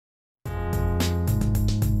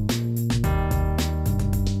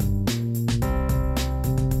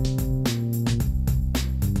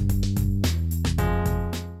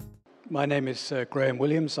My name is Graham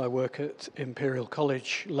Williams. I work at Imperial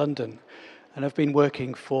College, London, and I've been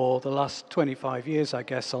working for the last 25 years, I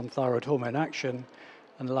guess, on thyroid hormone action,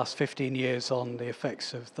 and the last 15 years on the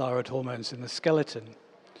effects of thyroid hormones in the skeleton.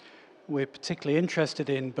 We're particularly interested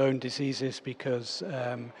in bone diseases because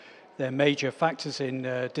they're major factors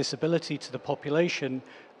in disability to the population,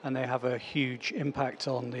 and they have a huge impact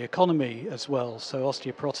on the economy as well. So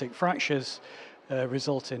osteoporotic fractures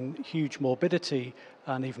result in huge morbidity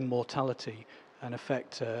and even mortality, and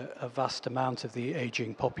affect a vast amount of the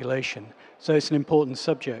aging population. So it's an important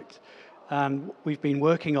subject. And we've been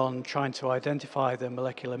working on trying to identify the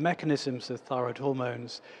molecular mechanisms of thyroid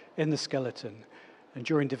hormones in the skeleton. And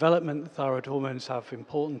during development, thyroid hormones have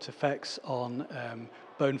important effects on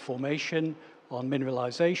bone formation, on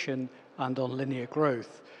mineralization, and on linear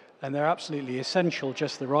growth. And they're absolutely essential.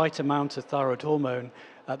 Just the right amount of thyroid hormone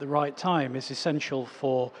at the right time is essential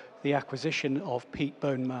for the acquisition of peak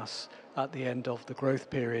bone mass at the end of the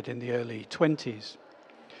growth period in the early 20s.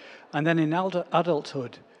 And then in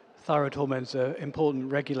adulthood, thyroid hormones are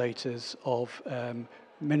important regulators of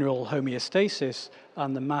mineral homeostasis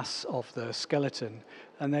and the mass of the skeleton.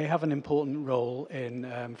 And they have an important role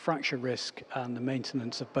in fracture risk and the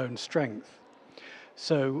maintenance of bone strength.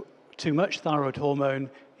 So too much thyroid hormone,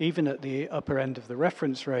 even at the upper end of the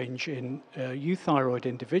reference range in euthyroid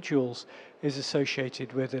individuals, is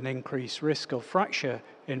associated with an increased risk of fracture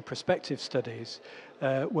in prospective studies,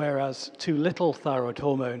 whereas too little thyroid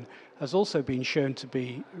hormone has also been shown to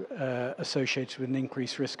be associated with an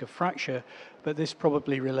increased risk of fracture, but this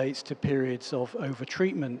probably relates to periods of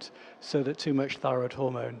overtreatment, so that too much thyroid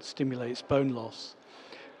hormone stimulates bone loss.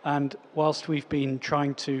 And whilst we've been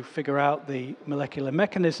trying to figure out the molecular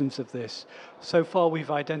mechanisms of this, so far we've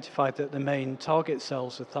identified that the main target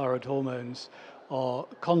cells of thyroid hormones are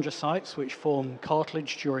chondrocytes, which form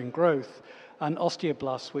cartilage during growth, and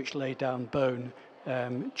osteoblasts, which lay down bone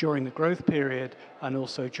during the growth period and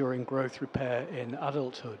also during growth repair in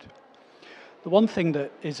adulthood. The one thing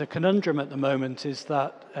that is a conundrum at the moment is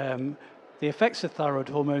that the effects of thyroid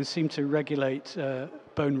hormones seem to regulate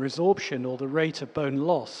bone resorption, or the rate of bone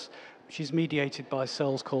loss, which is mediated by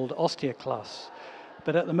cells called osteoclasts.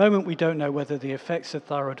 But at the moment, we don't know whether the effects of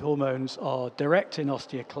thyroid hormones are direct in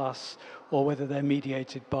osteoclasts or whether they're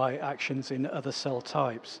mediated by actions in other cell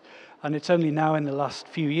types. And it's only now in the last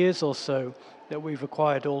few years or so that we've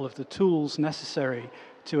acquired all of the tools necessary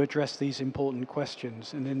to address these important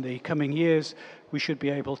questions. And in the coming years, we should be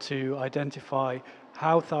able to identify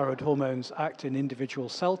how thyroid hormones act in individual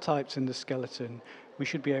cell types in the skeleton. We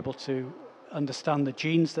should be able to understand the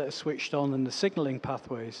genes that are switched on and the signaling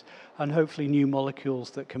pathways, and hopefully new molecules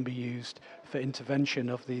that can be used for intervention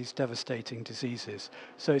of these devastating diseases.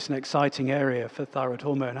 So it's an exciting area for thyroid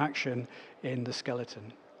hormone action in the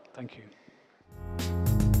skeleton. Thank you.